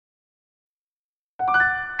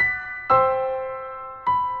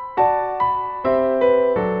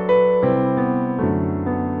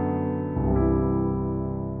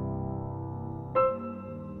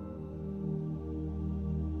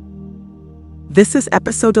This is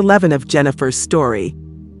episode 11 of Jennifer's story.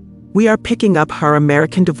 We are picking up her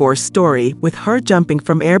American divorce story with her jumping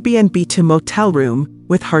from Airbnb to motel room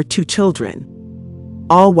with her 2 children,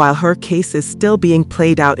 all while her case is still being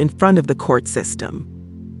played out in front of the court system.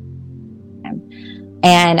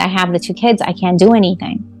 And I have the 2 kids. I can't do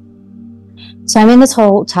anything. So I'm in this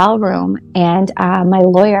hotel room, and my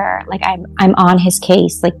lawyer, I'm on his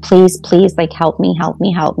case, please, help me.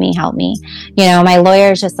 My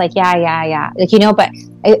lawyer is just yeah.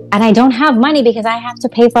 And I don't have money because I have to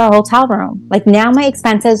pay for a hotel room. Now my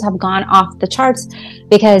expenses have gone off the charts,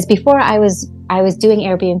 because before I was doing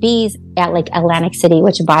Airbnbs at Atlantic City,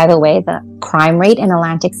 which, by the way, the crime rate in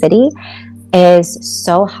Atlantic City is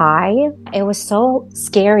so high. It was so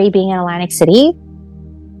scary being in Atlantic City.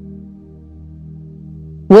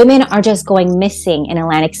 Women are just going missing in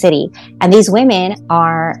Atlantic City. And these women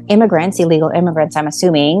are immigrants, illegal immigrants, I'm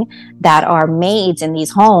assuming, that are maids in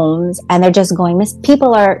these homes, and they're just going missing.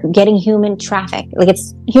 People are getting human trafficked.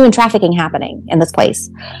 It's human trafficking happening in this place.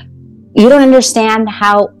 You don't understand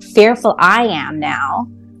how fearful I am now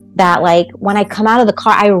that when I come out of the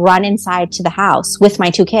car, I run inside to the house with my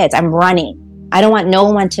 2 kids. I'm running. I don't want no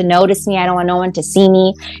one to notice me. I don't want no one to see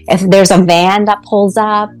me. If there's a van that pulls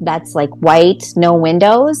up that's white, no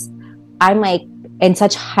windows, I'm in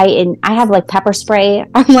such heightened. I have pepper spray.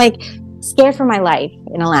 I'm scared for my life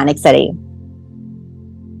in Atlantic City.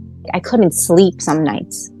 I couldn't sleep some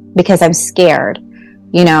nights because I'm scared.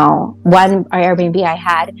 One Airbnb I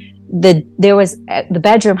had, the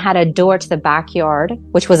bedroom had a door to the backyard,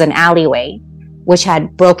 which was an alleyway, which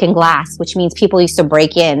had broken glass, which means people used to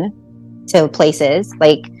break in to places,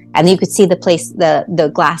 and you could see the place,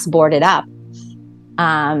 the glass boarded up.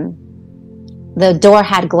 The door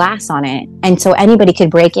had glass on it, and so anybody could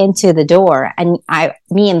break into the door, and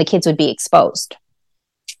me and the kids would be exposed.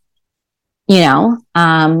 I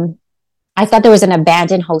thought there was an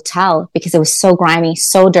abandoned hotel because it was so grimy,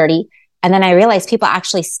 so dirty, and then I realized people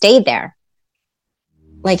actually stayed there.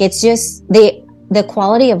 It's just the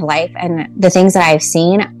quality of life and the things that I've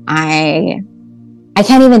seen, I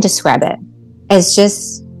can't even describe it. It's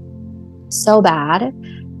just so bad.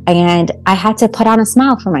 And I had to put on a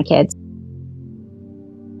smile for my kids.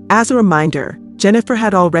 As a reminder, Jennifer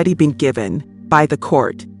had already been given, by the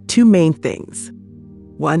court, 2 main things.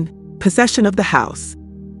 1, possession of the house.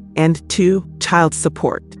 And 2, child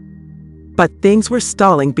support. But things were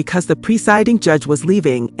stalling because the presiding judge was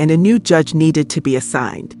leaving and a new judge needed to be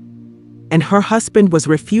assigned. And her husband was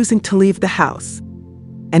refusing to leave the house.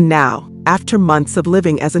 And now, after months of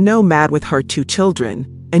living as a nomad with her 2 children,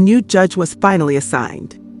 a new judge was finally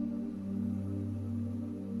assigned.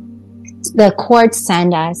 The court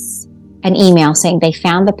sent us an email saying they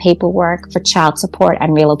found the paperwork for child support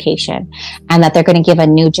and relocation, and that they're going to give a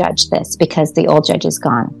new judge this because the old judge is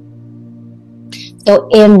gone. So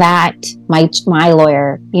in that, my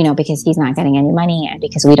lawyer, because he's not getting any money and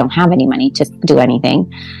because we don't have any money to do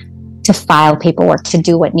anything, to file paperwork, to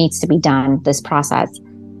do what needs to be done, this process,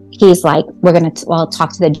 he's like, we're going to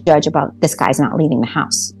talk to the judge about this guy's not leaving the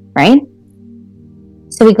house, right?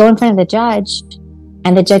 So we go in front of the judge,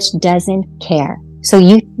 and the judge doesn't care. So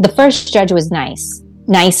the first judge was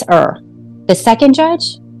nicer. The second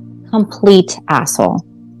judge, complete asshole.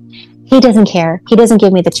 He doesn't care. He doesn't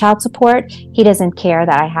give me the child support. He doesn't care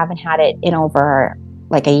that I haven't had it in over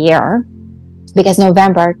a year, because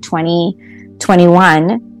November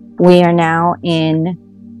 2021, we are now in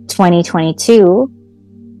 2022.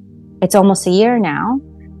 It's almost a year now,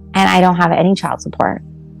 and I don't have any child support.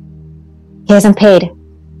 He hasn't paid.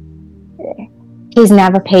 He's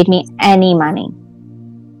never paid me any money.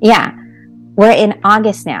 Yeah, we're in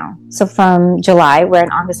August now. So from July, we're in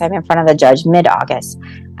August. I'm in front of the judge mid-August,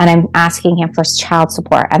 and I'm asking him for child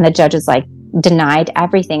support. And the judge is denied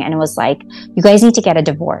everything. And it was you guys need to get a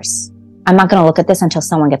divorce. I'm not going to look at this until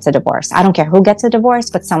someone gets a divorce. I don't care who gets a divorce,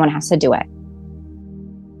 but someone has to do it.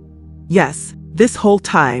 Yes, this whole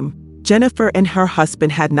time, Jennifer and her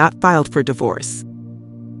husband had not filed for divorce.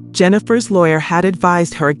 Jennifer's lawyer had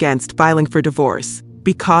advised her against filing for divorce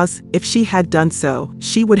because if she had done so,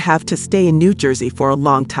 she would have to stay in New Jersey for a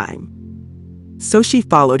long time. So she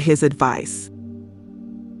followed his advice.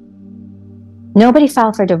 Nobody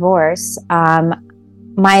filed for divorce.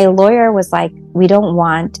 My lawyer was like, we don't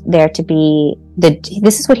want there to be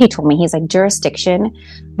this is what he told me. He's like, jurisdiction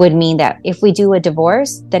would mean that if we do a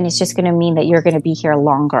divorce, then it's just going to mean that you're going to be here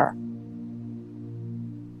longer.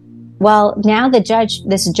 Well, now this judge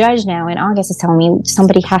now in August is telling me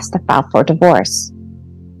somebody has to file for divorce.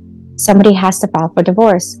 Somebody has to file for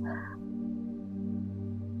divorce.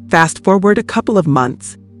 Fast forward a couple of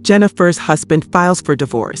months, Jennifer's husband files for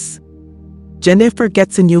divorce. Jennifer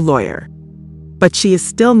gets a new lawyer. but she is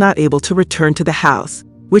still not able to return to the house,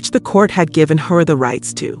 which the court had given her the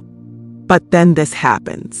rights to. But then this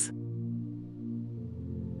happens.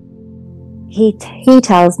 He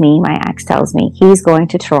tells me, my ex tells me, he's going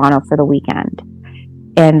to Toronto for the weekend.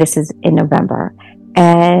 And this is in November.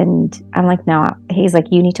 And I'm like, no. He's like,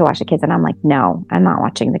 you need to watch the kids. And I'm like, no, I'm not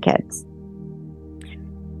watching the kids.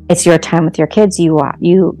 It's your time with your kids. You want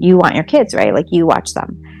your kids, right? Like, you watch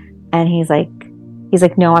them. And he's like,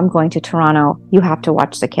 no, I'm going to Toronto. You have to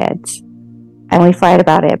watch the kids. And we fight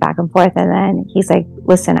about it back and forth. And then he's like,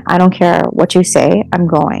 listen, I don't care what you say. I'm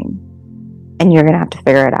going. And you're going to have to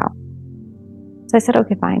figure it out. So I said,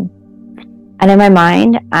 okay, fine. And in my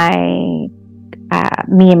mind,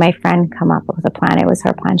 me and my friend come up with a plan. It was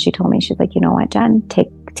her plan. She told me, she's like, you know what, Jen, take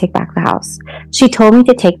back the house. She told me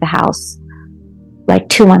to take the house like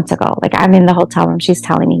 2 months ago. Like, I'm in the hotel room. She's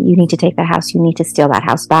telling me, you need to take that house. You need to steal that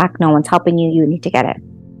house back. No one's helping you. You need to get it.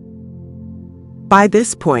 By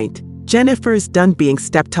this point, Jennifer is done being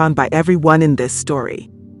stepped on by everyone in this story.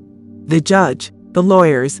 The judge, the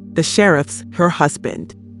lawyers, the sheriffs, her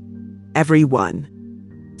husband. Everyone.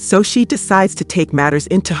 So she decides to take matters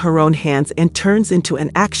into her own hands and turns into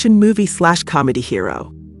an action movie/comedy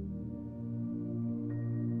hero.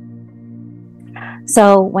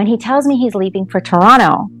 So when he tells me he's leaving for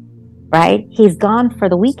Toronto, right, he's gone for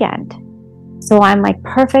the weekend. So I'm like,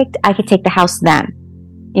 perfect, I could take the house then.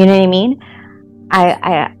 You know what I mean?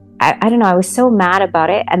 I don't know, I was so mad about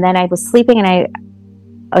it. And then I was sleeping and I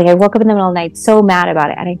woke up in the middle of the night so mad about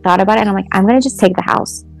it. And I thought about it and I'm like, I'm going to just take the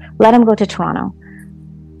house. Let him go to Toronto.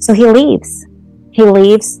 So he leaves. He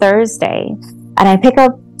leaves Thursday, and I pick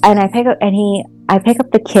up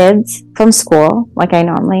the kids from school like I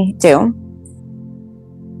normally do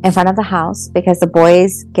in front of the house, because the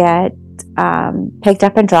boys get picked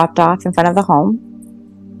up and dropped off in front of the home.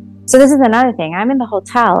 So this is another thing. I'm in the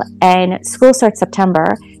hotel and school starts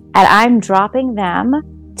September, and I'm dropping them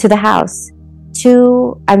to the house.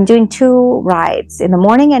 I'm doing 2 rides in the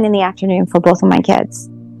morning and in the afternoon for both of my kids,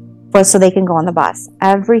 so they can go on the bus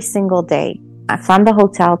every single day from the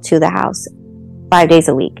hotel to the house, 5 days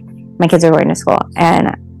a week. My kids are going to school, and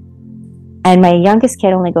my youngest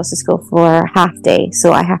kid only goes to school for half day,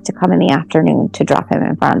 so I have to come in the afternoon to drop him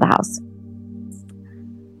in front of the house.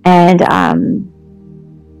 And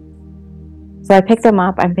so I picked them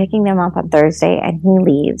up. I'm picking them up on Thursday, and he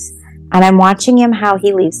leaves, and I'm watching him how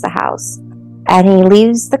he leaves the house, and he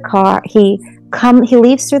leaves the car. He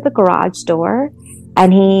leaves through the garage door.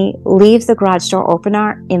 And he leaves the garage door open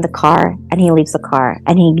in the car, and he leaves the car,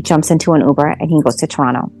 and he jumps into an Uber, and he goes to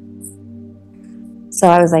Toronto. So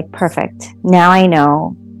I was like, perfect. Now I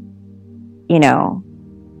know,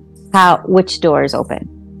 which door is open,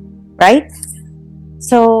 right?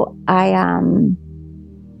 So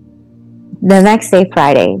the next day,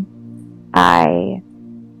 Friday, I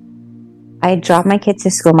dropped my kid to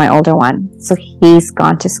school, my older one. So he's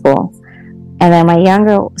gone to school. And then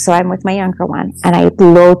I'm with my younger one, and I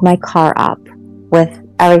load my car up with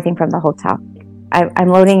everything from the hotel. I'm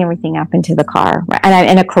loading everything up into the car, and I'm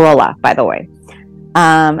in a Corolla, by the way.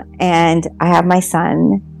 And I have my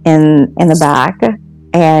son in the back,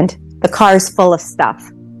 and the car is full of stuff.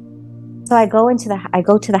 So I go to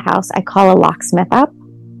the house. I call a locksmith up.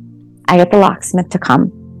 I get the locksmith to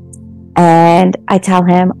come, and I tell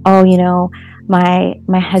him,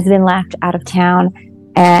 my husband left out of town,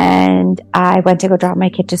 and I went to go drop my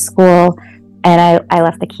kid to school, and I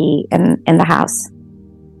left the key in the house.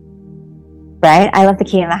 Right? I left the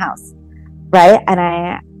key in the house. Right? And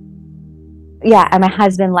my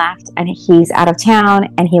husband left, and he's out of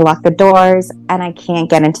town, and he locked the doors, and I can't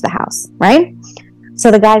get into the house. Right?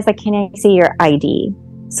 So the guy's like, can I see your ID?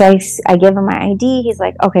 So I give him my ID. He's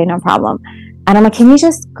like, okay, no problem. And I'm like, can you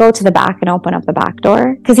just go to the back and open up the back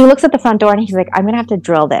door? Because he looks at the front door and he's like, I'm going to have to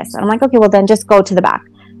drill this. And I'm like, okay, well then just go to the back.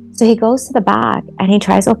 So he goes to the back and he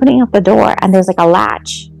tries opening up the door, and there's like a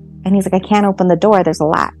latch. And he's like, I can't open the door. There's a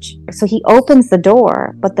latch. So he opens the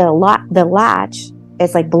door, but the latch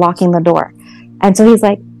is like blocking the door. And so he's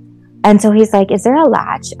like, is there a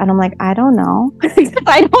latch? And I'm like, I don't know.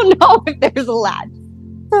 I don't know if there's a latch.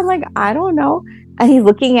 So I'm like, I don't know. And he's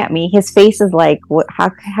looking at me. His face is like, what, how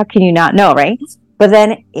can you not know, right? But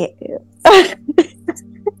then,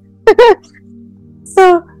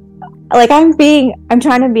 so, like, I'm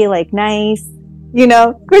trying to be like nice,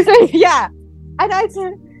 yeah. And I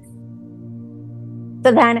said,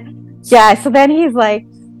 so then he's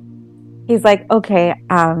like, okay,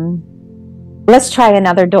 let's try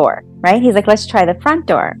another door, right? He's like, let's try the front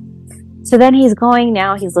door. So then he's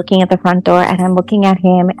looking at the front door, and I'm looking at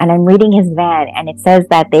him, and I'm reading his van, and it says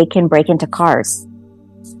that they can break into cars.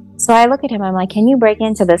 So I look at him, I'm like, can you break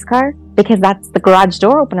into this car? Because that's the garage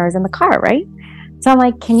door opener is in the car, right? So I'm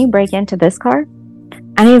like, can you break into this car?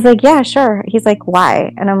 And he's like, yeah, sure. He's like,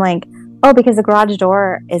 why? And I'm like, oh, because the garage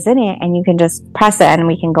door is in it and you can just press it and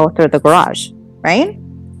we can go through the garage, right?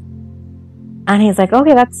 And he's like,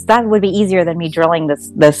 okay, that would be easier than me drilling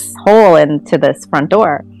this hole into this front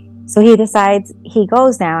door. So he decides he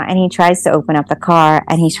goes now and he tries to open up the car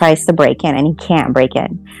and he tries to break in and he can't break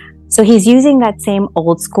in. So he's using that same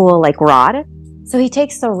old school like rod. So he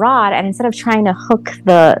takes the rod and instead of trying to hook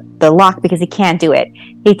the lock because he can't do it,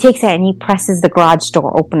 he takes it and he presses the garage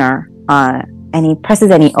door opener and he presses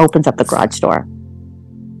and he opens up the garage door.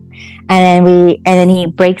 And then he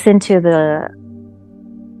breaks into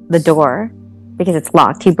the door because it's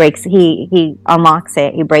locked. He unlocks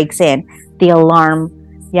it, he breaks in. The alarm,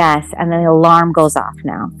 yes, and then the alarm goes off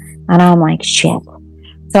now. And I'm like, shit.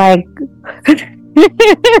 So I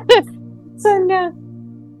so no.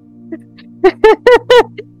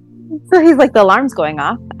 So he's like, the alarm's going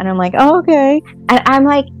off. And I'm like, oh, okay. And I'm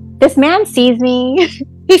like, this man sees me.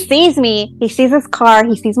 He sees me. He sees his car.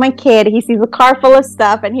 He sees my kid. He sees a car full of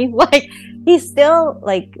stuff. And he's like, he's still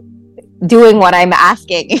like doing what I'm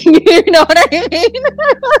asking. You know what I mean?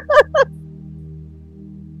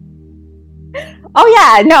 Oh,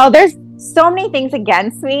 yeah. No, there's so many things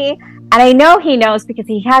against me. And I know he knows because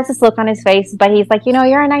he has this look on his face. But he's like,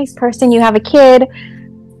 you're a nice person. You have a kid.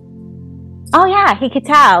 Oh, yeah, he could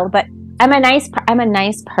tell. But I'm a nice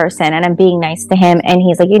person and I'm being nice to him. And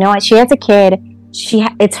he's like, you know what? She has a kid.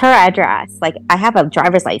 It's her address. Like, I have a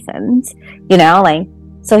driver's license, like,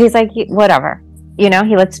 so he's like, whatever, he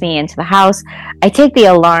lets me into the house. I take the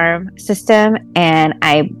alarm system and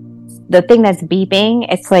the thing that's beeping,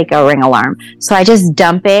 it's like a ring alarm. So I just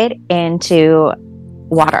dump it into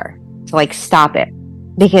water to like stop it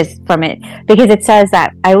because it says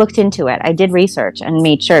that I looked into it. I did research and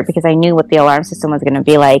made sure because I knew what the alarm system was going to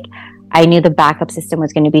be like. I knew the backup system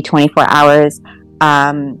was going to be 24 hours.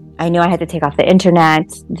 I knew I had to take off the internet,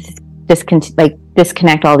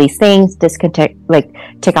 disconnect all these things,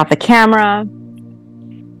 take off the camera.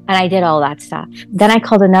 And I did all that stuff. Then I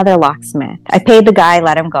called another locksmith. I paid the guy,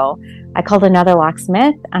 let him go. I called another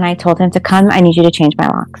locksmith and I told him to come. I need you to change my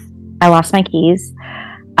locks. I lost my keys.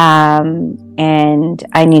 And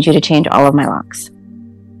I need you to change all of my locks.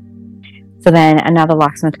 So then another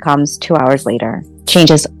locksmith comes 2 hours later,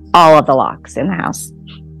 changes all of the locks in the house.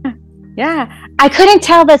 Yeah, I couldn't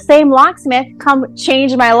tell the same locksmith come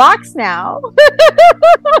change my locks now.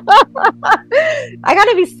 I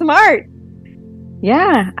gotta be smart.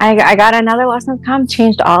 Yeah, I got another locksmith come,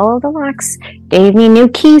 changed all of the locks, gave me new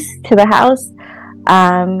keys to the house.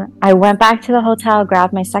 I went back to the hotel,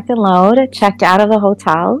 grabbed my second load, checked out of the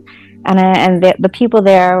hotel, and the people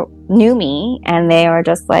there knew me, and they were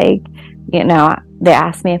just like, they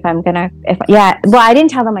asked me I didn't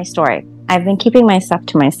tell them my story. I've been keeping my stuff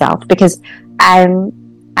to myself because I'm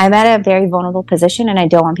at a very vulnerable position and I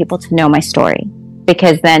don't want people to know my story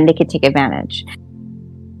because then they could take advantage.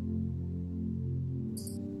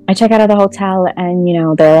 I check out of the hotel and,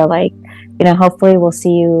 they're like, hopefully we'll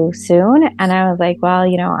see you soon. And I was like, well,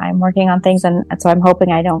 I'm working on things and so I'm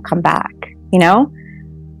hoping I don't come back,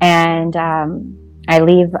 and, I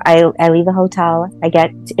leave the hotel. I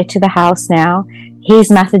get to the house now. He's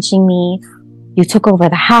messaging me, you took over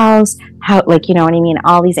the house. How, you know what I mean?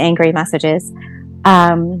 All these angry messages.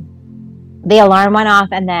 The alarm went off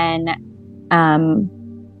and then,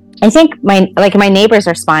 I think my neighbors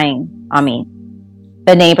are spying on me.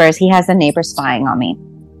 He has the neighbors spying on me.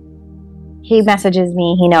 He messages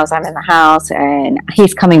me. He knows I'm in the house and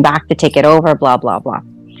he's coming back to take it over, blah, blah, blah.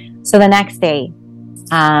 So the next day,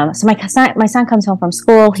 so my son comes home from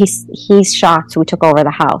school. He's shocked we took over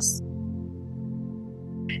the house.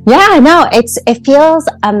 Yeah, no, it feels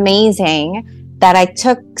amazing that I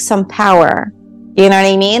took some power. You know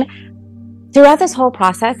what I mean? Throughout this whole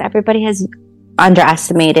process, everybody has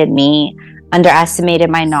underestimated me, underestimated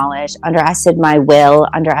my knowledge, underestimated my will,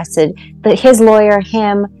 underestimated his lawyer,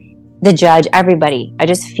 him, the judge, everybody. I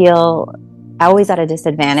just feel always at a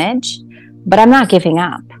disadvantage, but I'm not giving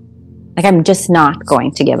up. I'm just not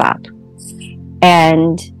going to give up.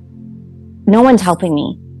 And no one's helping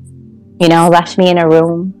me. Left me in a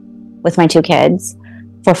room with my 2 kids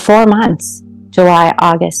for 4 months. July,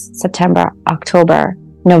 August, September, October,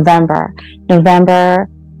 November. November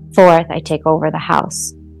 4th, I take over the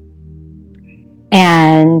house.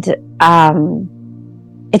 And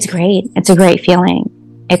it's great. It's a great feeling.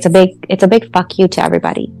 It's a big fuck you to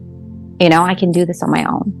everybody. I can do this on my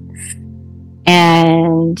own.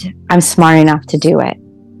 And I'm smart enough to do it.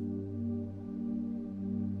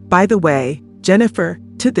 By the way, Jennifer,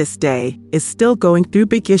 to this day, is still going through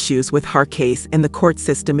big issues with her case and the court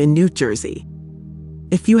system in New Jersey.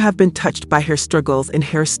 If you have been touched by her struggles and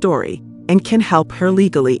her story, and can help her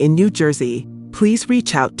legally in New Jersey, please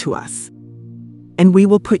reach out to us. And we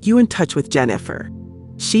will put you in touch with Jennifer.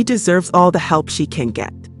 She deserves all the help she can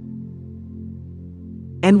get.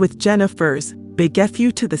 And with Jennifer's big F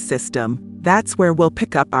you to the system, that's where we'll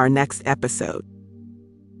pick up our next episode.